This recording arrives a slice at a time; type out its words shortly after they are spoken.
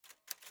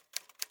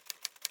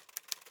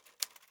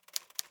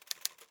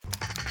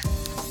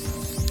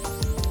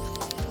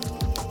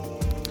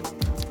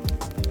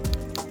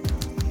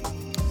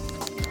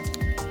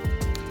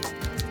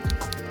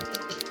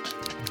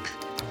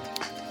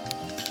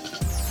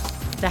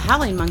The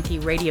Howling Monkey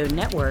Radio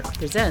Network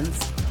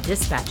presents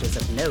Dispatches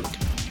of Note.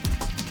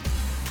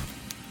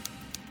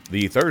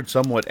 The third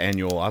somewhat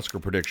annual Oscar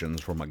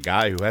predictions from a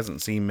guy who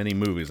hasn't seen many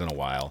movies in a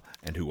while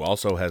and who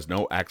also has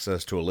no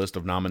access to a list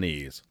of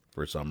nominees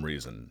for some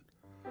reason.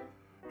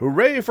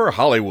 Hooray for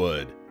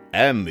Hollywood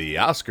and the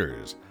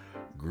Oscars!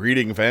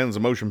 Greeting fans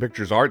of motion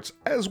pictures arts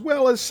as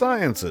well as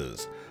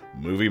sciences.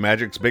 Movie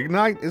Magic's big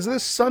night is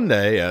this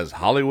Sunday as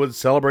Hollywood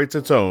celebrates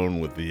its own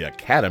with the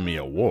Academy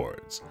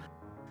Awards.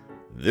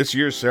 This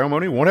year's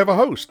ceremony won't have a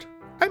host.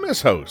 I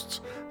miss hosts.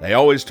 They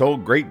always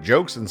told great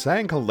jokes and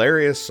sang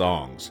hilarious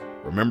songs.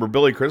 Remember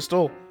Billy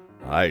Crystal?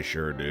 I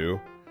sure do.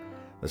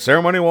 The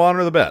ceremony will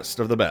honor the best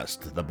of the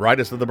best, the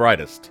brightest of the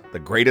brightest, the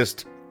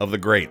greatest of the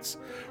greats,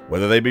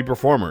 whether they be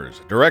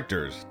performers,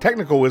 directors,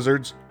 technical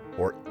wizards,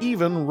 or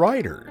even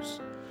writers.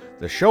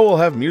 The show will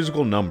have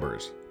musical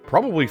numbers,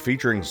 probably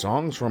featuring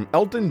songs from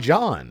Elton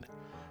John.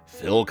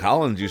 Phil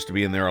Collins used to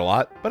be in there a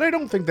lot, but I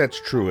don't think that's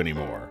true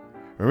anymore.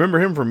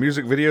 Remember him from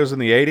music videos in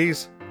the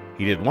 80s?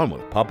 He did one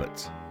with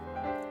puppets.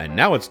 And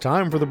now it's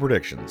time for the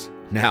predictions.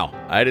 Now,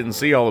 I didn't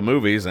see all the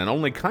movies and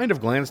only kind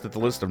of glanced at the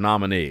list of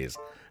nominees.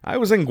 I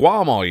was in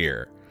Guam all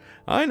year.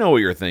 I know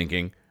what you're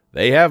thinking.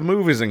 They have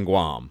movies in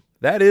Guam.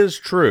 That is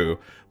true,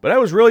 but I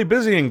was really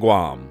busy in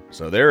Guam.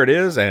 So there it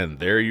is, and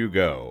there you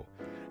go.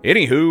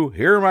 Anywho,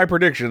 here are my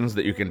predictions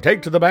that you can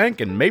take to the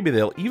bank, and maybe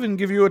they'll even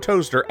give you a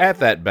toaster at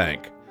that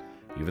bank.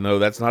 Even though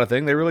that's not a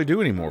thing they really do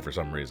anymore for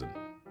some reason.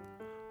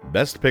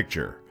 Best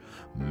Picture.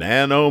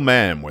 Man, oh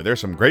man, were there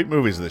some great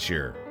movies this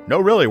year. No,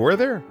 really, were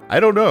there? I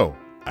don't know.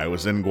 I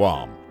was in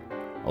Guam.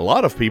 A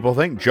lot of people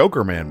think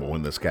Joker Man will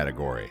win this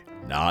category.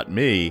 Not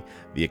me.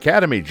 The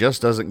Academy just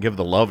doesn't give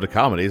the love to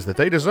comedies that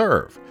they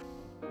deserve.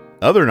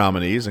 Other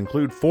nominees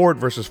include Ford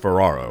vs.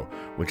 Ferraro,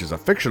 which is a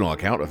fictional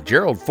account of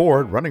Gerald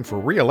Ford running for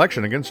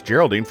re-election against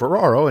Geraldine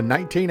Ferraro in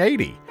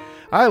 1980.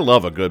 I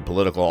love a good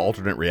political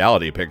alternate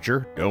reality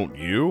picture, don't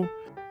you?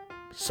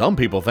 Some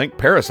people think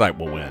Parasite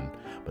will win,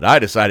 but I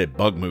decided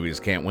bug movies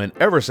can't win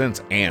ever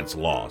since Ants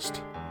lost.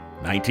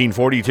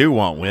 1942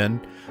 won't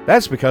win.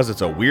 That's because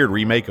it's a weird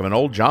remake of an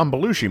old John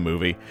Belushi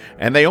movie,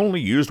 and they only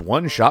used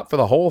one shot for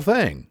the whole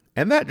thing,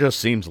 and that just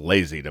seems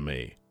lazy to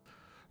me.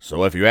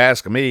 So if you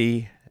ask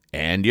me,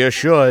 and you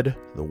should,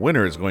 the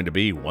winner is going to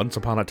be Once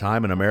Upon a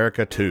Time in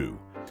America 2.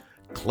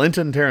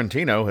 Quentin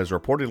Tarantino has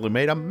reportedly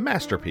made a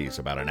masterpiece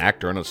about an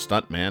actor and a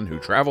stuntman who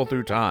travel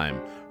through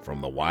time, from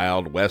the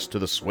Wild West to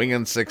the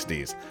swinging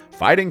 60s,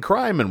 fighting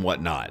crime and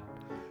whatnot.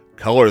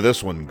 Color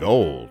this one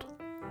gold.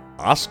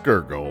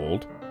 Oscar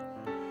gold.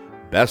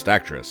 Best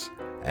Actress.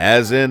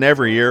 As in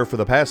every year for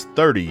the past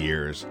 30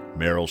 years,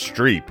 Meryl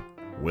Streep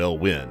will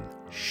win.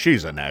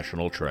 She's a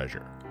national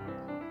treasure.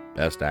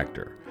 Best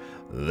Actor.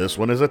 This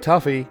one is a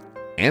toughie.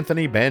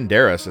 Anthony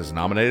Banderas is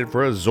nominated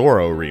for a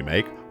Zorro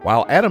remake,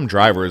 while Adam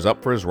Driver is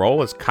up for his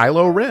role as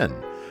Kylo Ren.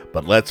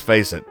 But let's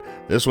face it,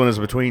 this one is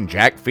between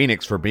Jack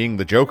Phoenix for being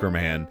the Joker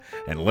Man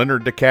and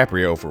Leonardo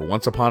DiCaprio for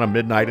Once Upon a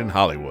Midnight in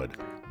Hollywood.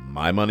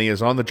 My money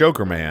is on the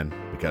Joker Man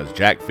because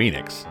Jack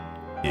Phoenix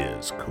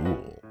is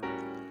cool.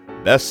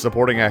 Best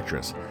Supporting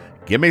Actress.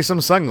 Give me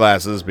some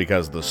sunglasses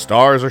because the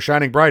stars are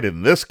shining bright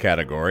in this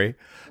category.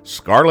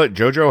 Scarlett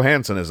JoJo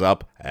Hansen is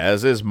up,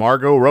 as is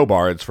Margot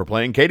Robards for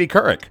playing Katie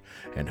Couric.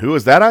 And who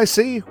is that I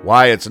see?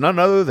 Why, it's none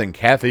other than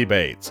Kathy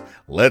Bates.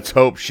 Let's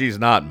hope she's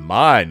not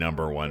my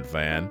number one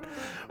fan.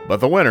 But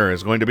the winner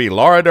is going to be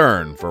Laura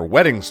Dern for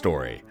Wedding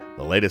Story,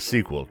 the latest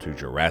sequel to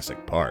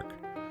Jurassic Park.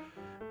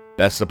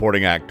 Best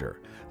Supporting Actor.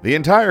 The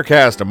entire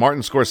cast of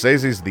Martin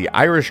Scorsese's The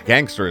Irish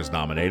Gangster is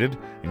nominated,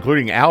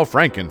 including Al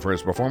Franken for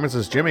his performance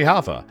as Jimmy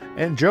Hoffa,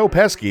 and Joe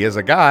Pesci as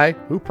a guy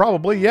who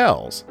probably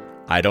yells.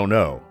 I don't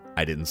know.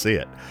 I didn't see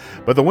it.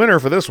 But the winner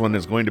for this one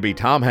is going to be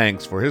Tom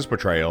Hanks for his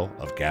portrayal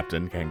of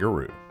Captain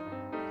Kangaroo.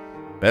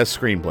 Best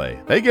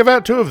Screenplay. They give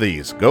out 2 of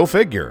these. Go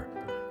figure.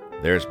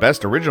 There's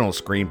Best Original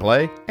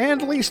Screenplay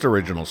and Least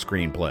Original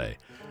Screenplay.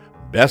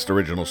 Best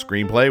Original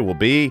Screenplay will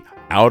be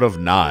Out of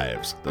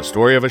Knives, the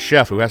story of a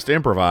chef who has to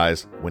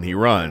improvise when he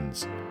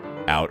runs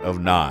out of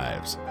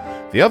knives.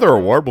 The other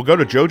award will go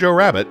to Jojo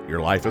Rabbit,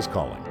 Your Life is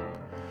Calling.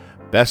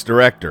 Best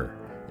Director.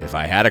 If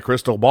I had a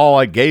crystal ball,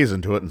 I'd gaze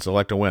into it and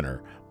select a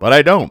winner. But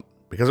I don't,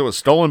 because it was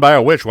stolen by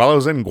a witch while I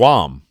was in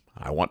Guam.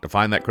 I want to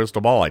find that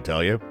crystal ball, I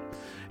tell you.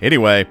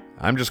 Anyway,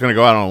 I'm just going to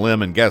go out on a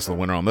limb and guess the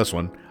winner on this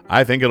one.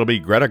 I think it'll be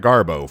Greta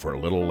Garbo for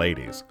Little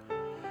Ladies.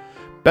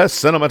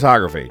 Best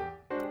Cinematography.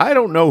 I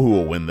don't know who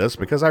will win this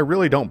because I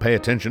really don't pay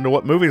attention to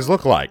what movies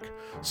look like.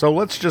 So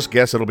let's just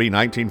guess it'll be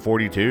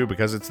 1942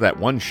 because it's that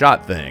one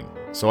shot thing.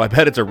 So I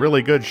bet it's a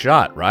really good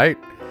shot, right?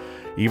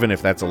 Even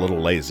if that's a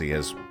little lazy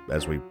as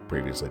we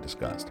previously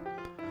discussed.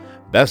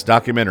 Best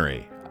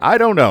Documentary. I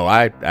don't know.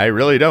 I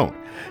really don't.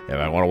 If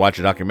I want to watch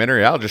a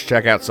documentary, I'll just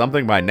check out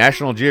something by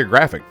National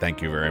Geographic.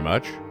 Thank you very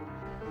much.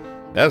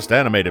 Best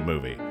Animated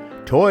Movie.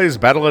 Toys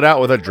battle it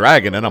out with a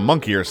dragon and a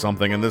monkey or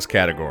something in this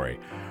category.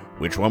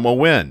 Which one will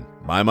win?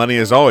 My money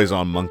is always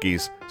on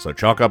monkeys, so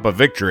chalk up a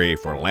victory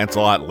for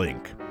Lancelot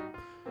Link.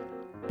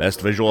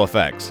 Best Visual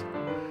Effects.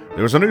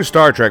 There was a new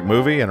Star Trek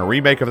movie and a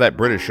remake of that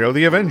British show,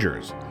 The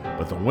Avengers.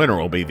 but the winner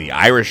will be The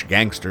Irish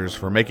Gangsters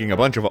for making a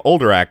bunch of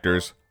older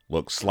actors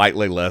look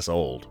slightly less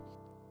old.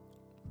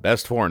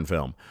 Best Foreign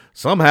Film.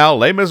 Somehow,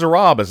 Les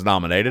Miserables is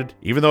nominated,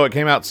 even though it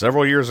came out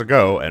several years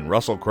ago and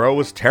Russell Crowe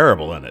was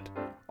terrible in it.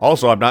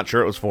 Also, I'm not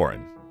sure it was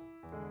foreign.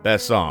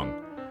 Best Song.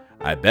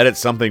 I bet it's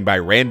something by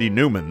Randy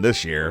Newman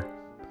this year.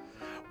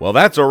 Well,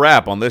 that's a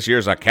wrap on this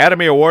year's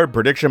Academy Award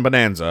Prediction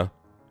Bonanza.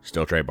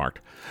 Still trademarked.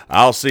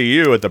 I'll see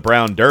you at the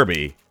Brown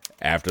Derby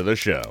after the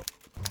show.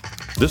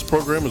 This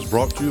program is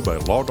brought to you by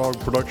Law Dog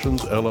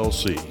Productions,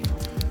 LLC.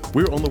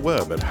 We're on the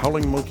web at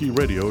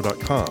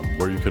howlingmonkeyradio.com,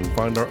 where you can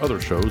find our other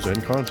shows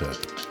and content.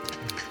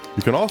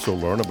 You can also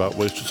learn about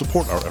ways to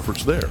support our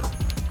efforts there.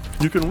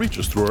 You can reach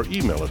us through our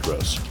email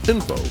address,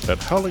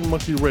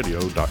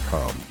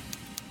 info@howlingmonkeyradio.com.